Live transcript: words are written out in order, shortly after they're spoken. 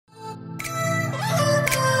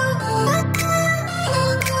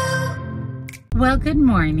Well, good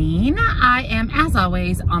morning. I am, as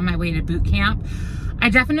always, on my way to boot camp. I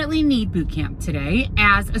definitely need boot camp today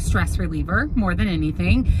as a stress reliever more than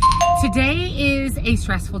anything. Today is a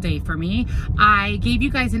stressful day for me. I gave you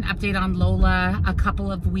guys an update on Lola a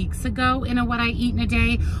couple of weeks ago in a What I Eat in a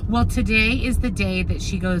Day. Well, today is the day that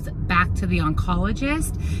she goes back to the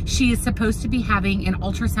oncologist. She is supposed to be having an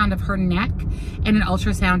ultrasound of her neck and an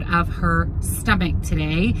ultrasound of her stomach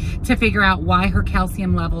today to figure out why her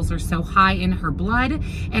calcium levels are so high in her blood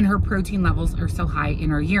and her protein levels are so high in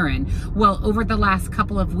her urine. Well, over the last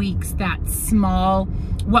couple of weeks, that small,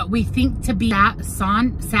 what we think to be that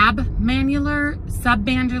subbandular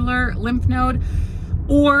lymph node,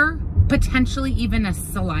 or potentially even a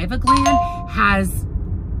saliva gland, has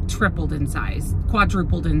tripled in size,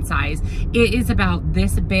 quadrupled in size. It is about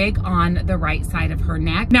this big on the right side of her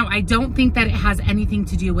neck. Now, I don't think that it has anything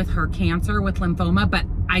to do with her cancer, with lymphoma, but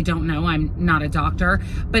I don't know. I'm not a doctor,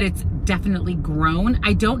 but it's definitely grown.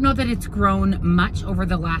 I don't know that it's grown much over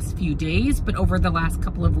the last few days, but over the last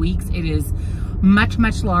couple of weeks, it is much,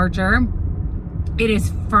 much larger. It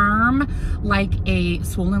is firm like a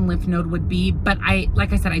swollen lymph node would be, but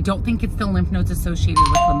like I said, I don't think it's the lymph nodes associated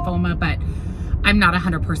with lymphoma, but I'm not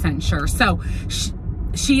 100% sure. So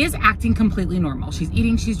she is acting completely normal. She's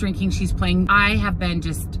eating, she's drinking, she's playing. I have been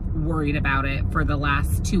just worried about it for the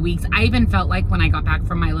last 2 weeks. I even felt like when I got back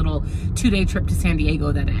from my little 2-day trip to San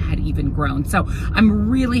Diego that it had even grown. So I'm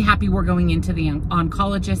really happy we're going into the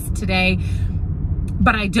oncologist today.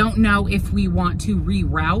 But I don't know if we want to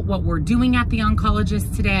reroute what we're doing at the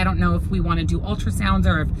oncologist today. I don't know if we want to do ultrasounds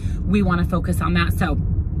or if we want to focus on that. So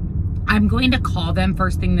I'm going to call them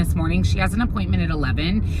first thing this morning. She has an appointment at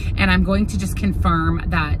 11, and I'm going to just confirm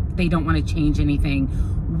that they don't want to change anything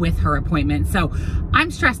with her appointment. So I'm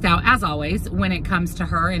stressed out, as always, when it comes to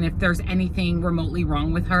her, and if there's anything remotely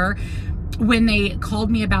wrong with her. When they called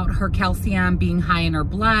me about her calcium being high in her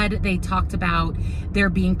blood, they talked about there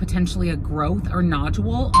being potentially a growth or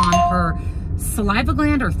nodule on her saliva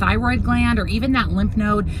gland or thyroid gland, or even that lymph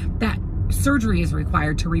node, that surgery is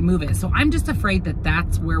required to remove it. So I'm just afraid that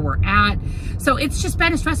that's where we're at. So it's just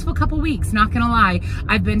been a stressful couple weeks, not gonna lie.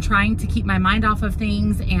 I've been trying to keep my mind off of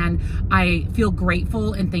things, and I feel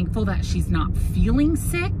grateful and thankful that she's not feeling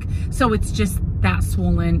sick. So it's just that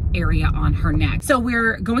swollen area on her neck. So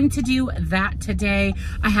we're going to do that today.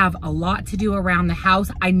 I have a lot to do around the house.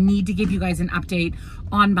 I need to give you guys an update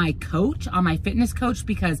on my coach, on my fitness coach,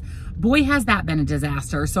 because boy, has that been a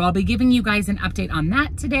disaster. So I'll be giving you guys an update on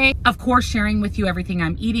that today. Of course, sharing with you everything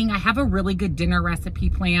I'm eating. I have a really good dinner recipe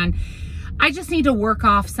plan. I just need to work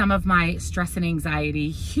off some of my stress and anxiety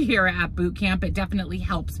here at boot camp. It definitely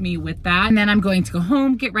helps me with that. And then I'm going to go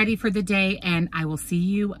home, get ready for the day, and I will see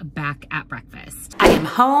you back at breakfast. I am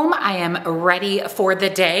home. I am ready for the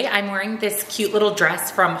day. I'm wearing this cute little dress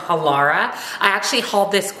from Halara. I actually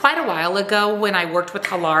hauled this quite a while ago when I worked with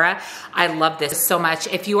Halara. I love this so much.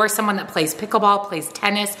 If you are someone that plays pickleball, plays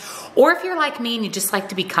tennis, or if you're like me and you just like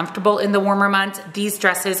to be comfortable in the warmer months, these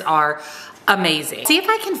dresses are amazing. See if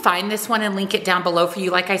I can find this one and link it down below for you.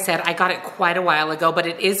 Like I said, I got it quite a while ago, but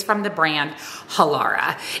it is from the brand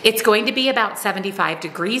Halara. It's going to be about 75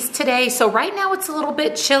 degrees today. So right now it's a little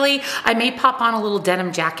bit chilly. I may pop on a little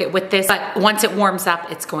denim jacket with this, but once it warms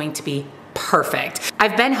up, it's going to be perfect.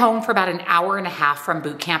 I've been home for about an hour and a half from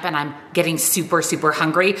boot camp, and I'm getting super, super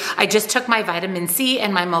hungry. I just took my vitamin C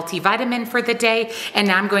and my multivitamin for the day, and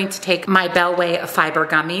now I'm going to take my Bellway fiber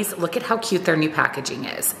gummies. Look at how cute their new packaging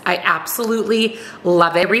is. I absolutely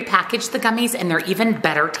love it. I repackaged the gummies, and they're even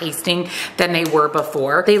better tasting than they were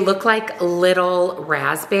before. They look like little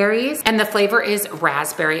raspberries, and the flavor is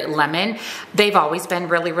raspberry lemon. They've always been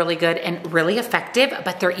really, really good and really effective,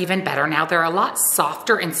 but they're even better now. They're a lot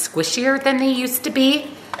softer and squishier than they used to be.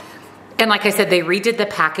 And like I said, they redid the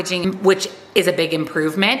packaging, which is a big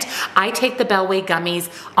improvement. I take the Bellway gummies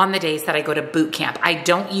on the days that I go to boot camp. I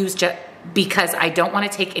don't use just because I don't want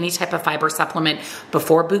to take any type of fiber supplement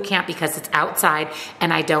before boot camp because it's outside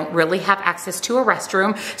and I don't really have access to a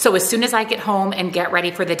restroom. So as soon as I get home and get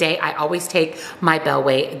ready for the day, I always take my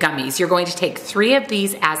Bellway gummies. You're going to take 3 of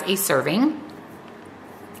these as a serving.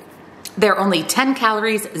 They're only 10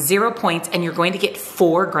 calories, 0 points, and you're going to get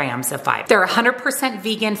 4 grams of fiber. They're 100%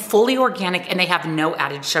 vegan, fully organic, and they have no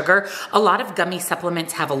added sugar. A lot of gummy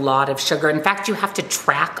supplements have a lot of sugar. In fact, you have to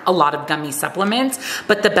track a lot of gummy supplements,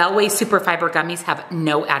 but the Bellway Super Fiber gummies have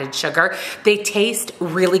no added sugar. They taste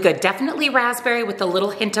really good. Definitely raspberry with a little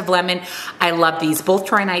hint of lemon. I love these. Both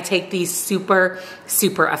Troy and I take these. Super,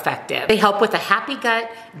 super effective. They help with a happy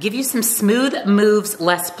gut, give you some smooth moves,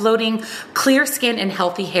 less bloating, clear skin and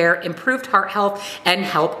healthy hair, improve improved heart health and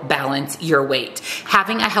help balance your weight.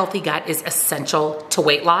 Having a healthy gut is essential to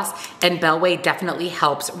weight loss, and Bellway definitely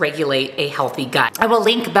helps regulate a healthy gut. I will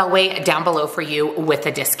link Bellway down below for you with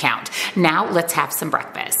a discount. Now let's have some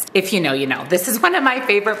breakfast. If you know, you know. This is one of my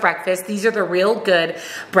favorite breakfasts. These are the Real Good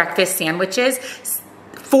breakfast sandwiches.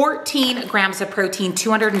 14 grams of protein,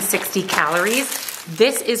 260 calories.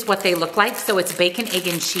 This is what they look like. So it's bacon, egg,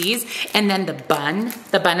 and cheese. And then the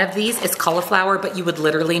bun of these is cauliflower, but you would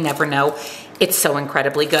literally never know. It's so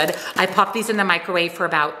incredibly good. I pop these in the microwave for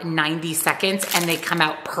about 90 seconds and they come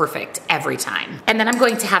out perfect every time. And then I'm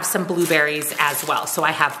going to have some blueberries as well. So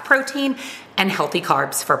I have protein and healthy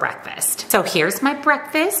carbs for breakfast. So here's my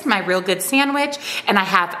breakfast, my Real Good sandwich, and I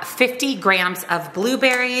have 50 grams of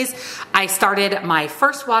blueberries. I started my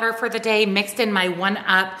first water for the day, mixed in my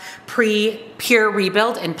 1UP Pure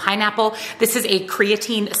Rebuild and pineapple. This is a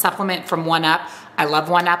creatine supplement from 1UP. I love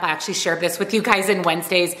 1UP. I actually shared this with you guys in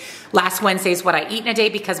last Wednesday's What I Eat in a Day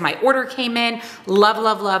because my order came in. Love,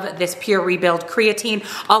 love, love this Pure Rebuild creatine.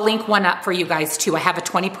 I'll link 1UP for you guys too. I have a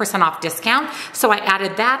 20% off discount. So I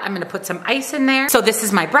added that. I'm gonna put some ice in there. So this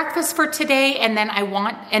is my breakfast for today. And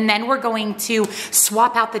then we're going to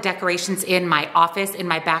swap out the decorations in my office, in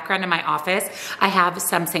my background in my office. I have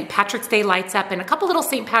some St. Patrick's Day lights up and a couple little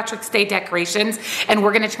St. Patrick's Day decorations. And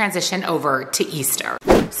we're gonna transition over to Easter.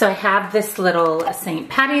 So I have this little St.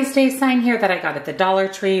 Patty's Day sign here that I got at the Dollar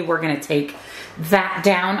Tree. We're gonna take that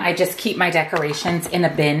down. I just keep my decorations in a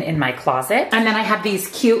bin in my closet. And then I have these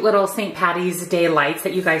cute little St. Patty's Day lights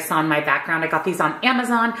that you guys saw in my background. I got these on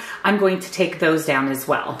Amazon. I'm going to take those down as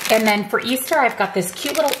well. And then for Easter, I've got this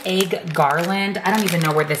cute little egg garland. I don't even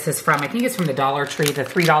know where this is from. I think it's from the Dollar Tree, the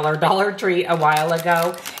 $3 Dollar Tree a while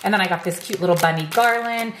ago. And then I got this cute little bunny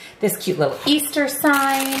garland, this cute little Easter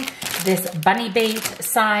sign, this bunny bait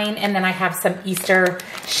sign, and then I have some Easter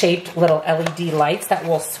shaped little LED lights that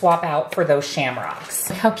we'll swap out for those shamrocks.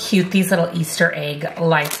 Look how cute these little Easter egg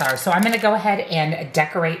lights are. So I'm gonna go ahead and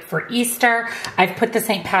decorate for Easter. I've put the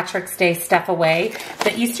St. Patrick's Day stuff away.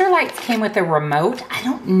 The Easter lights came with a remote. I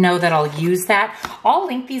don't know that I'll use that. I'll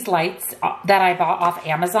link these lights that I bought off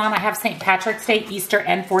Amazon. I have St. Patrick's Day, Easter,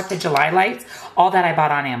 and 4th of July lights, all that I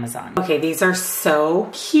bought on Amazon. Okay, these are so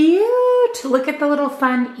cute. Look at the little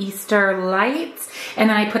fun Easter lights. And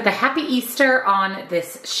then I put the Happy Easter on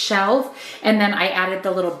this shelf. And then I added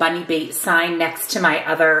the little bunny bait sign next to my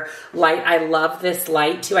other light. I love this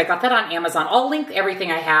light too. I got that on Amazon. I'll link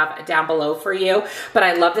everything I have down below for you. But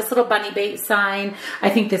I love this little bunny bait sign. I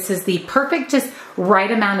think this is the perfect, just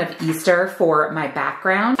right amount of Easter for my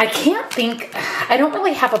background. I don't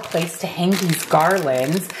really have a place to hang these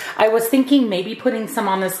garlands. I was thinking maybe putting some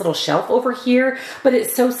on this little shelf over here, but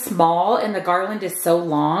it's so small and the garland is so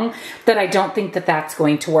long that I don't think that that's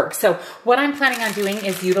going to work. So what I'm planning on doing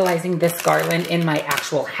is utilizing this garland in my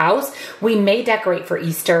actual house. We may decorate for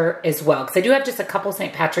Easter as well, because I do have just a couple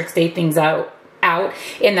St. Patrick's Day things out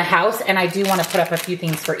in the house, and I do want to put up a few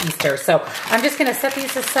things for Easter. So I'm just going to set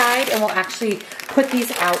these aside and we'll actually put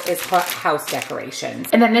these out as house decorations.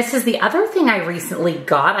 And then this is the other thing I recently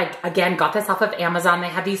got. I, again, got this off of Amazon. They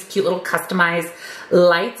have these cute little customized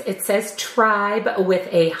lights. It says Tribe with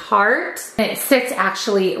a heart. And it sits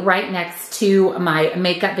actually right next to my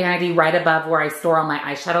makeup vanity, right above where I store all my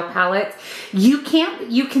eyeshadow palettes. You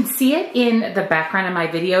can see it in the background of my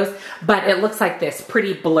videos, but it looks like this,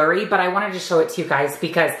 pretty blurry, but I wanted to show it to you guys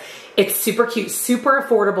because it's super cute, super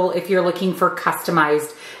affordable if you're looking for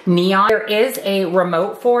customized neon. There is a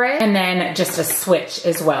remote for it and then just a switch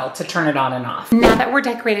as well to turn it on and off. Now that we're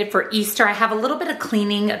decorated for Easter, I have a little bit of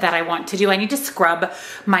cleaning that I want to do. I need to scrub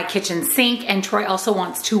my kitchen sink, and Troy also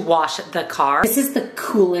wants to wash the car. This is the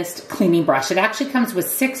coolest cleaning brush. It actually comes with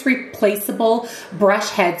 6 replaceable brush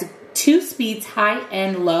heads, 2 speeds, high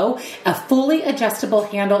and low, a fully adjustable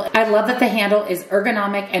handle. I love that the handle is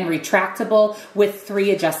ergonomic and retractable with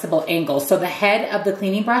 3 adjustable angles. So the head of the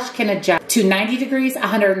cleaning brush can adjust to 90 degrees,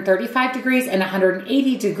 135 degrees, and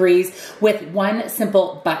 180 degrees with one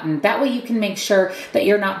simple button. That way you can make sure that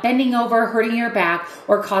you're not bending over, hurting your back,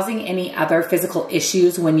 or causing any other physical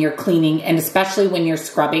issues when you're cleaning, and especially when you're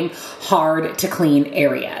scrubbing hard to clean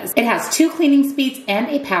areas. It has 2 cleaning speeds and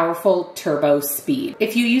a powerful turbo speed.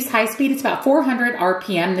 If you use high speed, it's about 400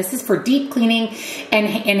 RPM. This is for deep cleaning and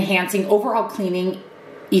enhancing overall cleaning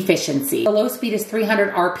efficiency. The low speed is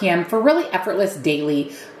 300 RPM for really effortless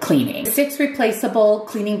daily cleaning. The 6 replaceable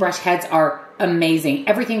cleaning brush heads are amazing.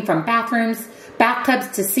 Everything from bathrooms,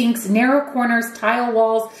 bathtubs to sinks, narrow corners, tile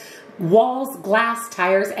walls, walls, glass,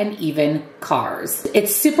 tires, and even cars.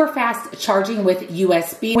 It's super fast charging with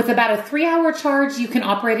USB. With about a 3-hour charge, you can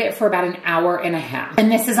operate it for about an hour and a half.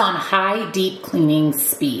 And this is on high, deep cleaning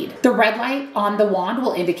speed. The red light on the wand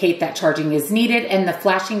will indicate that charging is needed, and the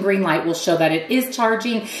flashing green light will show that it is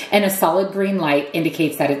charging, and a solid green light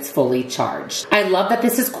indicates that it's fully charged. I love that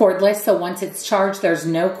this is cordless, so once it's charged, there's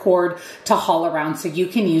no cord to haul around, so you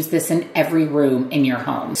can use this in every room in your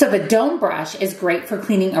home. So the dome brush is great for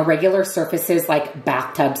cleaning irregular surfaces like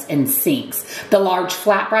bathtubs and sinks. The large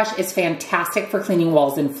flat brush is fantastic for cleaning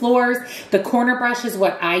walls and floors. The corner brush is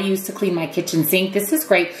what I use to clean my kitchen sink. This is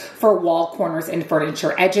great for wall corners and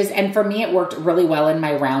furniture edges, and for me it worked really well in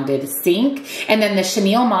my rounded sink. And then the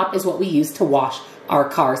chenille mop is what we use to wash our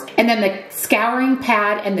cars. And then the scouring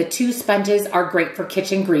pad and the 2 sponges are great for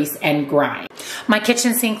kitchen grease and grime. My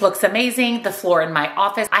kitchen sink looks amazing. The floor in my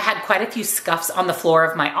office, I had quite a few scuffs on the floor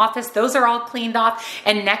of my office. Those are all cleaned off.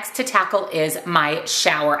 And next to tackle is my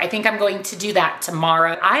shower. I think I'm going to do that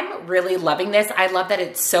tomorrow. I'm really loving this. I love that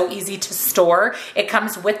it's so easy to store. It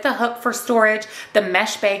comes with the hook for storage, the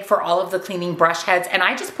mesh bag for all of the cleaning brush heads, and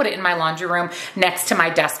I just put it in my laundry room next to my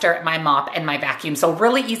duster, my mop, and my vacuum. So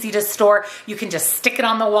really easy to store. You can just stick it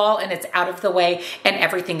on the wall and it's out of the way and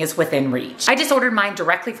everything is within reach. I just ordered mine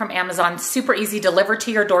directly from Amazon. Super easy, delivered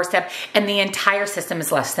to your doorstep, and the entire system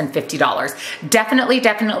is less than $50.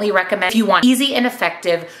 Definitely recommend if you want easy and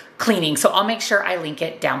effective cleaning. So I'll make sure I link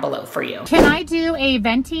it down below for you. Can I do a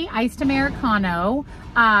venti iced Americano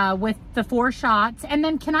with the 4 shots? And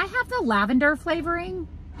then can I have the lavender flavoring?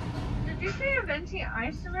 Did you say a venti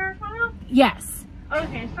iced Americano? Yes.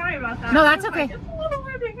 Okay, sorry about that. No, that's okay. Like, it's a little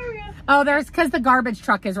hard to hear you. Oh, because the garbage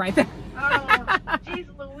truck is right there. Oh, geez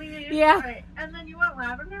Louise. Yeah. Right. And then you want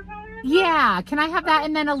lavender powder? Yeah. Can I have that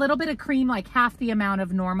and then a little bit of cream, like half the amount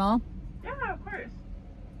of normal? Yeah, of course.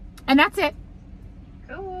 And that's it.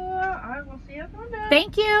 Cool. I will see you Monday.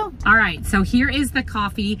 Thank you. All right, so here is the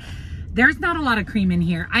coffee. There's not a lot of cream in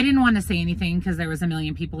here. I didn't want to say anything because there was a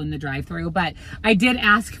million people in the drive-thru, but I did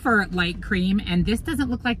ask for light cream, and this doesn't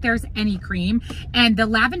look like there's any cream. And the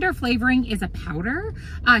lavender flavoring is a powder.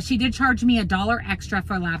 She did charge me $1 extra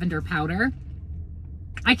for lavender powder.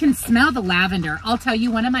 I can smell the lavender. I'll tell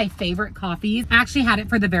you, one of my favorite coffees, I actually had it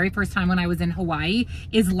for the very first time when I was in Hawaii,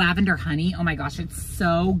 is lavender honey. Oh my gosh, it's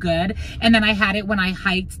so good. And then I had it when I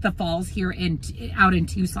hiked the falls here out in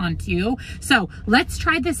Tucson too. So let's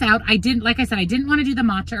try this out. Like I said, I didn't want to do the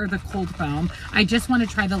matcha or the cold foam. I just want to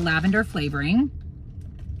try the lavender flavoring.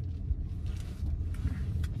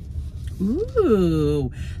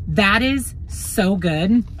 Ooh, that is so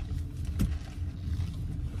good.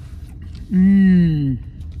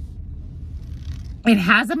 It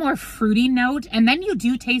has a more fruity note, and then you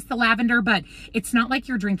do taste the lavender, but it's not like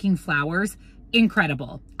you're drinking flowers.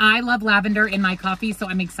 Incredible. I love lavender in my coffee, so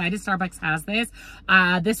I'm excited Starbucks has this.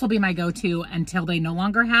 This will be my go-to until they no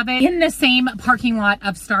longer have it. In the same parking lot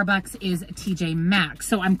of Starbucks is TJ Maxx.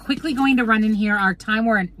 So I'm quickly going to run in here. Our time,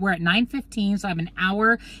 we're at 9:15, so I have an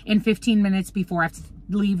hour and 15 minutes before I have to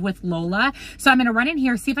leave with Lola. So I'm gonna run in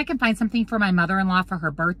here, see if I can find something for my mother-in-law for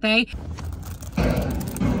her birthday.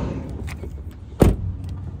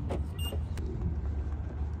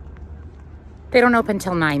 They don't open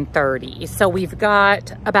till 9:30. So we've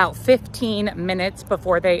got about 15 minutes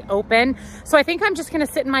before they open. So I think I'm just gonna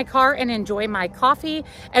sit in my car and enjoy my coffee,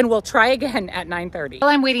 and we'll try again at 9:30. While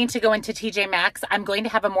I'm waiting to go into TJ Maxx, I'm going to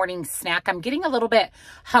have a morning snack. I'm getting a little bit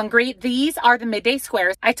hungry. These are the midday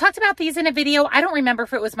squares. I talked about these in a video. I don't remember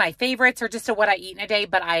if it was my favorites or just what I eat in a day,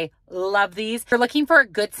 but I love these. If you're looking for a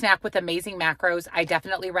good snack with amazing macros, I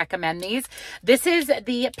definitely recommend these. This is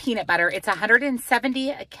the peanut butter. It's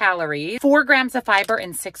 170 calories, 4 grams of fiber,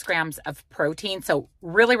 and 6 grams of protein. So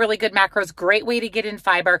really good macros. Great way to get in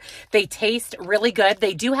fiber. They taste really good.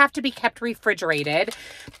 They do have to be kept refrigerated.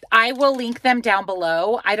 I will link them down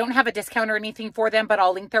below. I don't have a discount or anything for them, but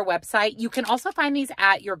I'll link their website. You can also find these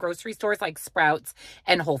at your grocery stores like Sprouts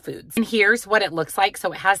and Whole Foods. And here's what it looks like.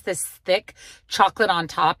 So it has this thick chocolate on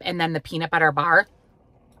top and then the peanut butter bar.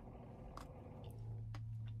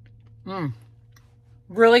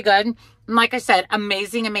 Really good. Like I said,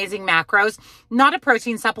 amazing macros. Not a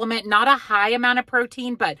protein supplement, not a high amount of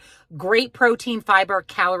protein, but great protein, fiber,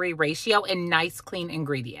 calorie ratio, and nice, clean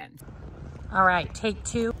ingredients. All right, take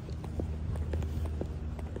 2.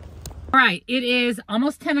 All right, it is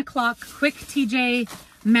almost 10 o'clock. Quick TJ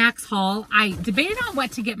Maxx haul. I debated on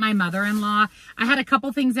what to get my mother-in-law. I had a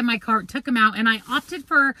couple things in my cart, took them out, and I opted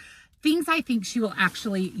for things I think she will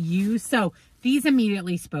actually use. So These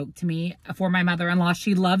immediately spoke to me for my mother-in-law.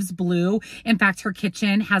 She loves blue. In fact, her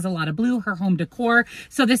kitchen has a lot of blue, her home decor.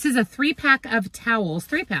 So this is a 3-pack of towels.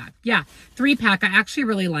 3-pack. Yeah, 3-pack. I actually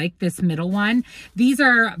really like this middle one. These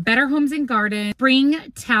are Better Homes and Garden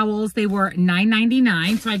spring towels. They were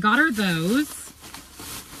 $9.99. So I got her those.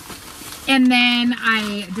 And then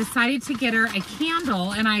I decided to get her a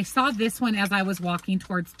candle, and I saw this one as I was walking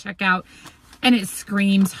towards checkout, and it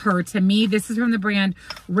screams her to me. This is from the brand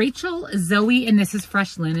Rachel Zoe, and this is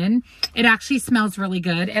fresh linen. It actually smells really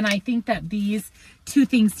good, and I think that these two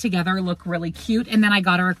things together look really cute. And then I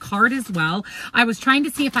got her a card as well. I was trying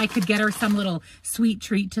to see if I could get her some little sweet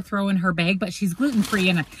treat to throw in her bag, but she's gluten-free,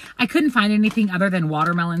 and I couldn't find anything other than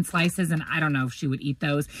watermelon slices, and I don't know if she would eat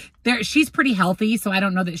those. She's pretty healthy, so I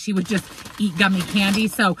don't know that she would just eat gummy candy.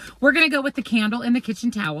 So we're gonna go with the candle and the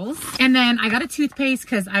kitchen towels. And then I got a toothpaste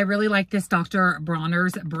because I really like this Dr.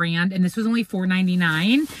 Bronner's brand, and this was only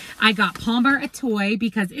 $4.99. I got Palmer a toy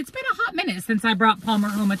because it's been a hot minute since I brought Palmer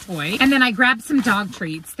home a toy. And then I grabbed some dog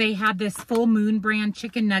treats. They had this Full Moon brand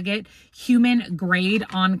chicken nugget human grade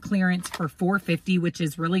on clearance for $4.50, which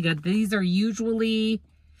is really good. These are usually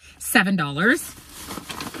 $7.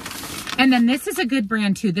 And then this is a good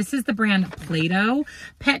brand too. This is the brand Play-Doh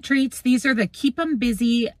pet treats. These are the Keep 'em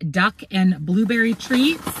Busy duck and blueberry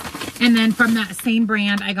treats. And then from that same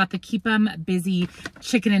brand, I got the Keep 'em Busy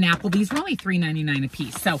chicken and apple. These were only $3.99 a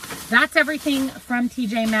piece. So that's everything from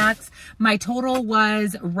TJ Maxx. My total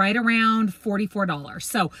was right around $44.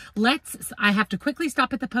 So I have to quickly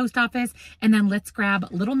stop at the post office, and then let's grab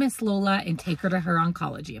little Miss Lola and take her to her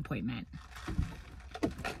oncology appointment.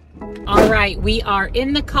 All right, we are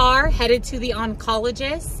in the car headed to the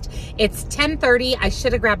oncologist. It's 10:30. I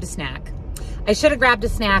should have grabbed a snack.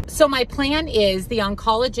 So my plan is the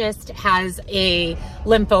oncologist has a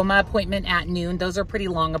lymphoma appointment at noon. Those are pretty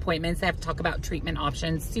long appointments. They have to talk about treatment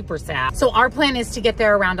options. Super sad. So our plan is to get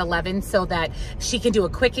there around 11 so that she can do a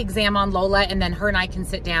quick exam on Lola, and then her and I can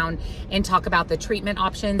sit down and talk about the treatment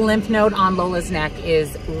options. The lymph node on Lola's neck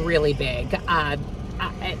is really big.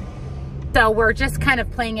 So we're just kind of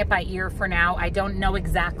playing it by ear for now. I don't know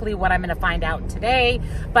exactly what I'm gonna find out today,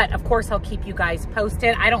 but of course I'll keep you guys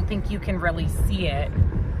posted. I don't think you can really see it,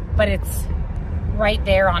 but it's right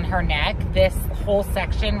there on her neck. This whole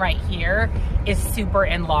section right here is super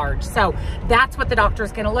enlarged. So that's what the doctor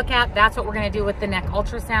is gonna look at. That's what we're gonna do with the neck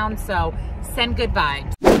ultrasound. So send good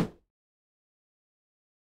vibes.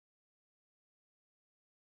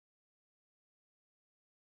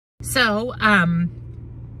 So,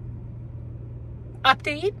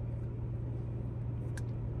 update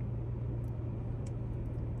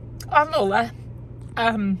on Lola.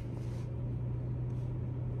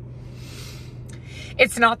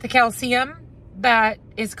 It's not the calcium that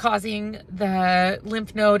is causing the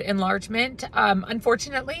lymph node enlargement.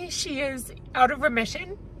 Unfortunately, she is out of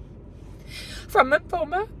remission from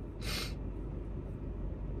lymphoma.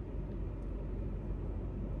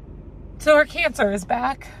 So her cancer is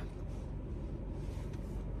back.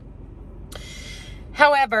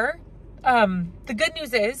 However, the good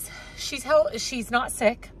news is she's not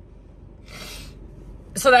sick.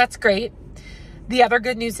 So that's great. The other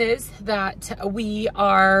good news is that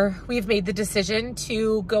we've made the decision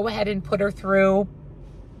to go ahead and put her through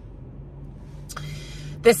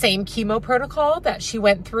the same chemo protocol that she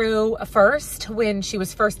went through first when she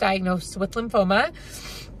was first diagnosed with lymphoma.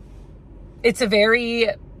 It's a very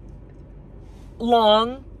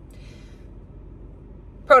long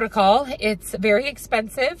protocol. It's very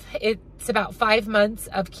expensive. It's about 5 months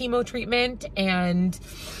of chemo treatment and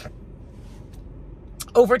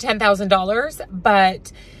over $10,000,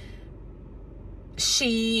 but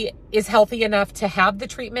she is healthy enough to have the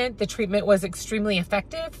treatment. The treatment was extremely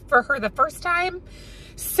effective for her the first time,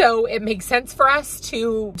 so it makes sense for us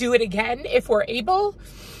to do it again if we're able,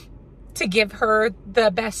 to give her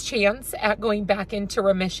the best chance at going back into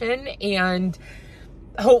remission. And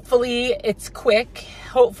hopefully it's quick.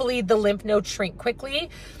 Hopefully the lymph nodes shrink quickly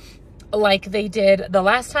like they did the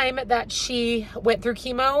last time that she went through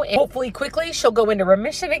chemo. And hopefully quickly she'll go into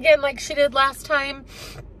remission again like she did last time.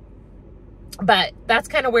 But that's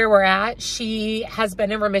kind of where we're at. She has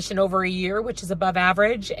been in remission over a year, which is above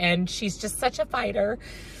average, and she's just such a fighter.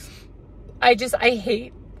 I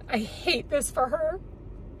hate this for her.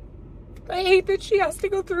 I hate that she has to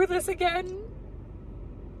go through this again.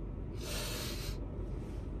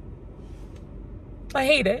 I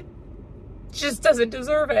hate it. She just doesn't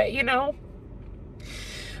deserve it, you know?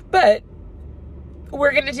 But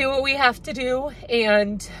we're gonna do what we have to do,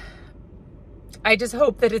 and I just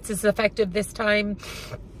hope that it's as effective this time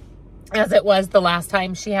as it was the last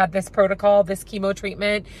time she had this protocol, this chemo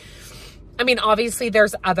treatment. I mean, obviously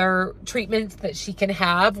there's other treatments that she can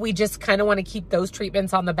have. We just kind of want to keep those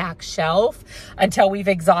treatments on the back shelf until we've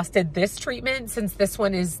exhausted this treatment, since this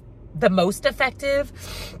one is the most effective.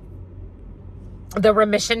 The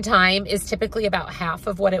remission time is typically about half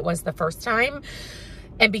of what it was the first time.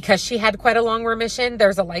 And because she had quite a long remission,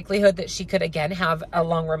 there's a likelihood that she could again have a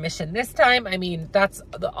long remission this time. I mean, that's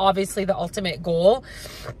obviously the ultimate goal.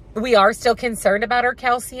 We are still concerned about her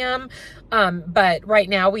calcium, but right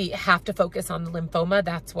now we have to focus on the lymphoma.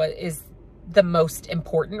 That's what is the most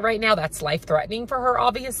important right now. That's life-threatening for her,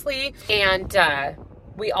 obviously. And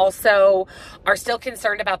we also are still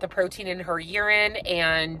concerned about the protein in her urine,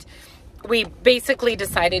 and we basically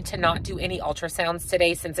decided to not do any ultrasounds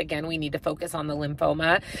today, since again, we need to focus on the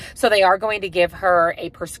lymphoma. So they are going to give her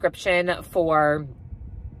a prescription for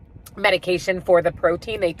medication for the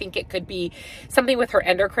protein. They think it could be something with her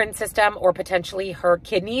endocrine system or potentially her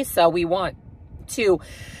kidneys. So we want to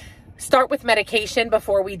start with medication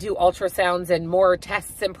before we do ultrasounds and more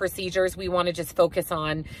tests and procedures. We want to just focus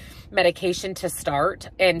on medication to start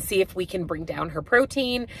and see if we can bring down her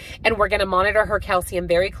protein. And we're going to monitor her calcium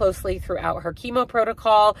very closely throughout her chemo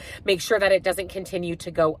protocol, make sure that it doesn't continue to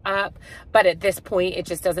go up. But at this point, it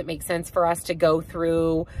just doesn't make sense for us to go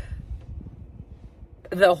through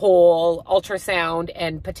the whole ultrasound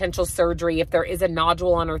and potential surgery if there is a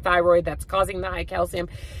nodule on her thyroid that's causing the high calcium.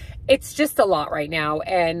 It's just a lot right now,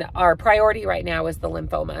 and our priority right now is the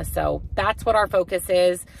lymphoma. So that's what our focus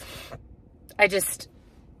is.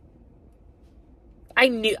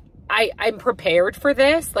 I'm prepared for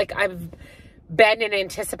this. Like, I've been in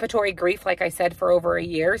anticipatory grief, like I said, for over a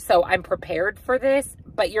year. So I'm prepared for this,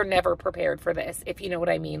 but you're never prepared for this, if you know what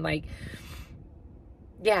I mean. Like,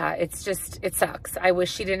 yeah, it's just, it sucks. I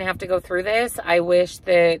wish she didn't have to go through this. I wish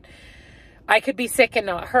that I could be sick and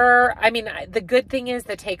not her. I mean, the good thing is,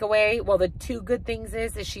 the takeaway, well, the two good things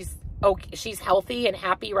is she's okay, she's healthy and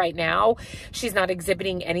happy right now. She's not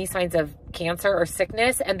exhibiting any signs of cancer or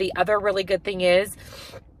sickness. And the other really good thing is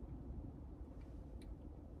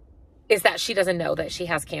that she doesn't know that she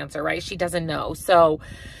has cancer, right? She doesn't know. So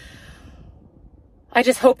I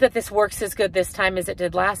just hope that this works as good this time as it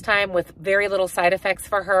did last time, with very little side effects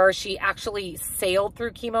for her. She actually sailed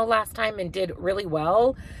through chemo last time and did really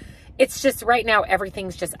well. It's just right now,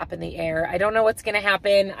 everything's just up in the air. I don't know what's going to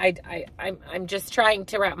happen. I'm just trying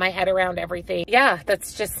to wrap my head around everything. Yeah,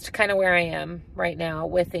 that's just kind of where I am right now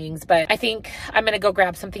with things. But I think I'm going to go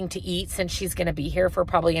grab something to eat, since she's going to be here for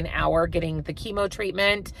probably an hour getting the chemo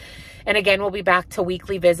treatment. And again, we'll be back to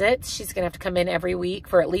weekly visits. She's going to have to come in every week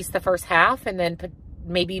for at least the first half, and then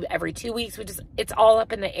maybe every 2 weeks. It's all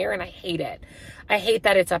up in the air, and I hate it. I hate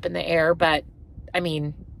that it's up in the air, but I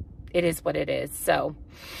mean, it is what it is. So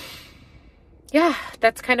yeah,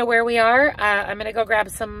 that's kind of where we are. I'm going to go grab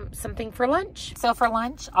something for lunch. So for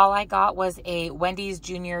lunch, all I got was a Wendy's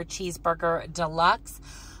Junior Cheeseburger Deluxe.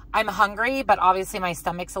 I'm hungry, but obviously my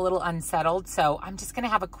stomach's a little unsettled, so I'm just going to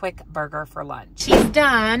have a quick burger for lunch. She's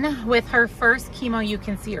done with her first chemo. You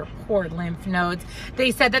can see her poor lymph nodes.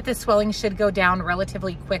 They said that the swelling should go down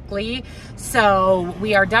relatively quickly, so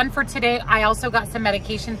we are done for today. I also got some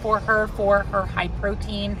medication for her high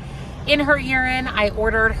protein in her urine. I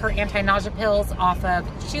ordered her anti-nausea pills off of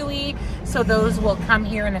Chewy, so those will come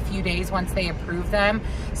here in a few days once they approve them.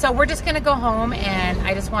 So we're just gonna go home, and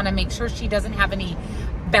I just wanna make sure she doesn't have any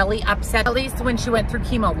belly upset. At least when she went through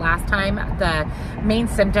chemo last time, the main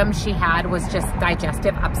symptoms she had was just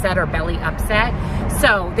digestive upset or belly upset.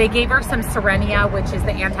 So they gave her some Serenia, which is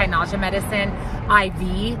the anti-nausea medicine,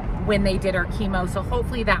 IV when they did her chemo. So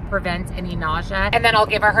hopefully that prevents any nausea. And then I'll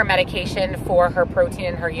give her medication for her protein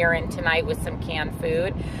in her urine tonight with some canned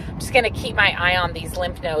food. I'm just gonna keep my eye on these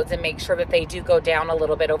lymph nodes and make sure that they do go down a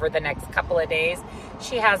little bit over the next couple of days.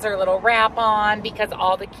 She has her little wrap on because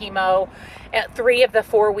all the chemo, 3 of the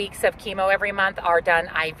 4 weeks of chemo every month are done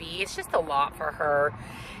IV. It's just a lot for her.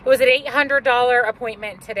 It was an $800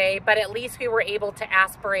 appointment today, but at least we were able to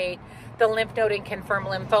aspirate the lymph node and confirm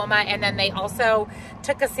lymphoma. And then they also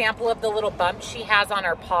took a sample of the little bump she has on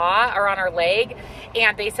her paw or on her leg,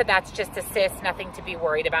 and they said that's just a cyst, nothing to be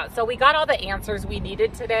worried about. So we got all the answers we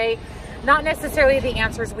needed today. Not necessarily the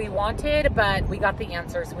answers we wanted, but we got the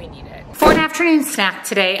answers we needed. For an afternoon snack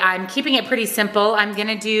today, I'm keeping it pretty simple. I'm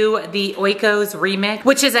gonna do the Oikos Remix,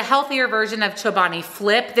 which is a healthier version of Chobani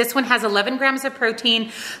Flip. This one has 11 grams of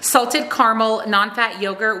protein, salted caramel, non-fat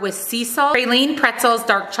yogurt with sea salt, praline, pretzels,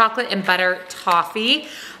 dark chocolate, and butter toffee.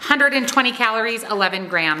 120 calories, 11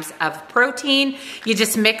 grams of protein. You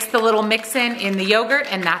just mix the little mix-in the yogurt,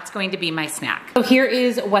 and that's going to be my snack. So here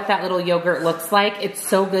is what that little yogurt looks like. It's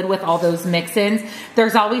so good with all those mix-ins.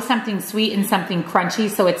 There's always something sweet and something crunchy,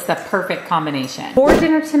 so it's the perfect combination. For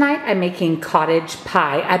dinner tonight, I'm making cottage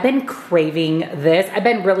pie. I've been craving this. I've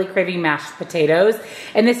been really craving mashed potatoes,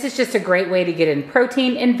 and this is just a great way to get in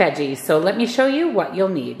protein and veggies. So let me show you what you'll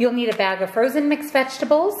need. You'll need a bag of frozen mixed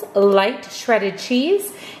vegetables, light shredded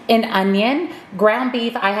cheese, an onion, ground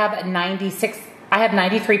beef. I have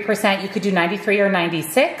 93%. You could do 93 or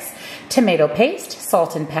 96. Tomato paste,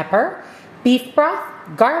 salt and pepper, beef broth,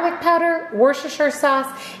 garlic powder, Worcestershire sauce,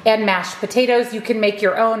 and mashed potatoes. You can make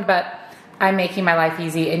your own, but I'm making my life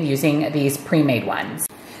easy and using these pre-made ones.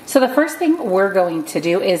 So the first thing we're going to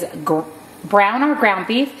do is brown our ground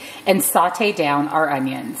beef and saute down our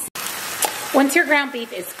onions. Once your ground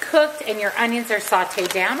beef is cooked and your onions are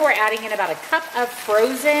sauteed down, we're adding in about a cup of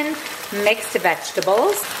frozen mixed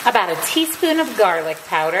vegetables, about a teaspoon of garlic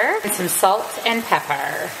powder, and some salt and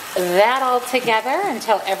pepper. That all together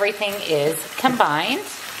until everything is combined.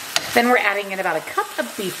 Then we're adding in about a cup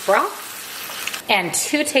of beef broth and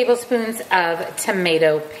 2 tablespoons of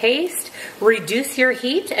tomato paste. Reduce your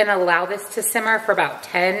heat and allow this to simmer for about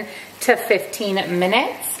 10 to 15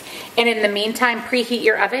 minutes. And in the meantime, preheat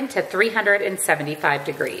your oven to 375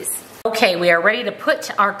 degrees. Okay, we are ready to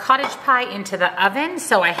put our cottage pie into the oven.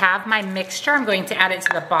 So I have my mixture. I'm going to add it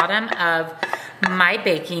to the bottom of my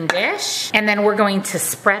baking dish. And then we're going to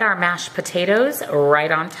spread our mashed potatoes right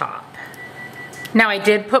on top. Now I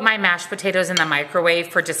did put my mashed potatoes in the microwave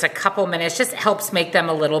for just a couple minutes. Just helps make them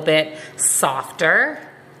a little bit softer.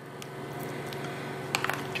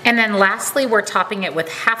 And then lastly, we're topping it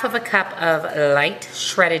with half of a cup of light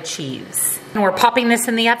shredded cheese. And we're popping this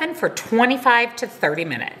in the oven for 25 to 30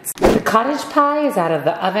 minutes. The cottage pie is out of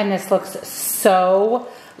the oven. This looks so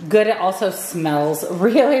good. It also smells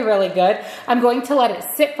really, really good. I'm going to let it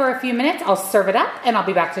sit for a few minutes. I'll serve it up and I'll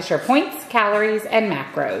be back to share points, calories, and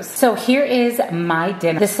macros. So here is my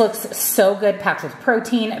dinner. This looks so good, packed with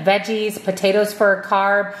protein, veggies, potatoes for a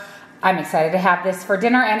carb. I'm excited to have this for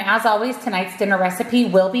dinner, and as always, tonight's dinner recipe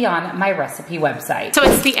will be on my recipe website. So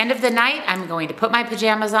it's the end of the night. I'm going to put my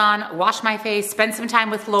pajamas on, wash my face, spend some time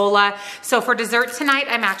with Lola. So for dessert tonight,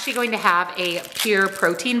 I'm actually going to have a pure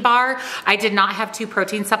protein bar. I did not have 2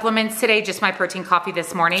 protein supplements today, just my protein coffee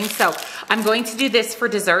this morning. So I'm going to do this for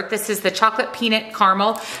dessert. This is the chocolate peanut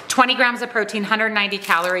caramel, 20 grams of protein, 190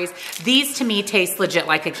 calories. These to me taste legit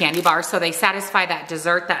like a candy bar, so they satisfy that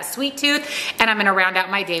dessert, that sweet tooth, and I'm gonna round out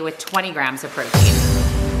my day with 20 grams of protein.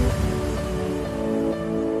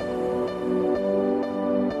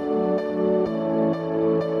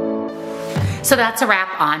 So that's a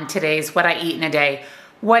wrap on today's What I Eat in a Day.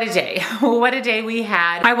 What a day. What a day we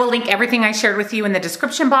had. I will link everything I shared with you in the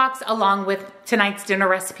description box, along with tonight's dinner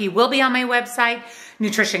recipe will be on my website,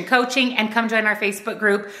 nutrition coaching, and come join our Facebook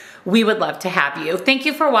group. We would love to have you. Thank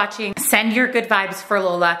you for watching. Send your good vibes for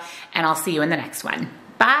Lola, and I'll see you in the next one.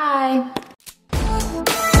 Bye.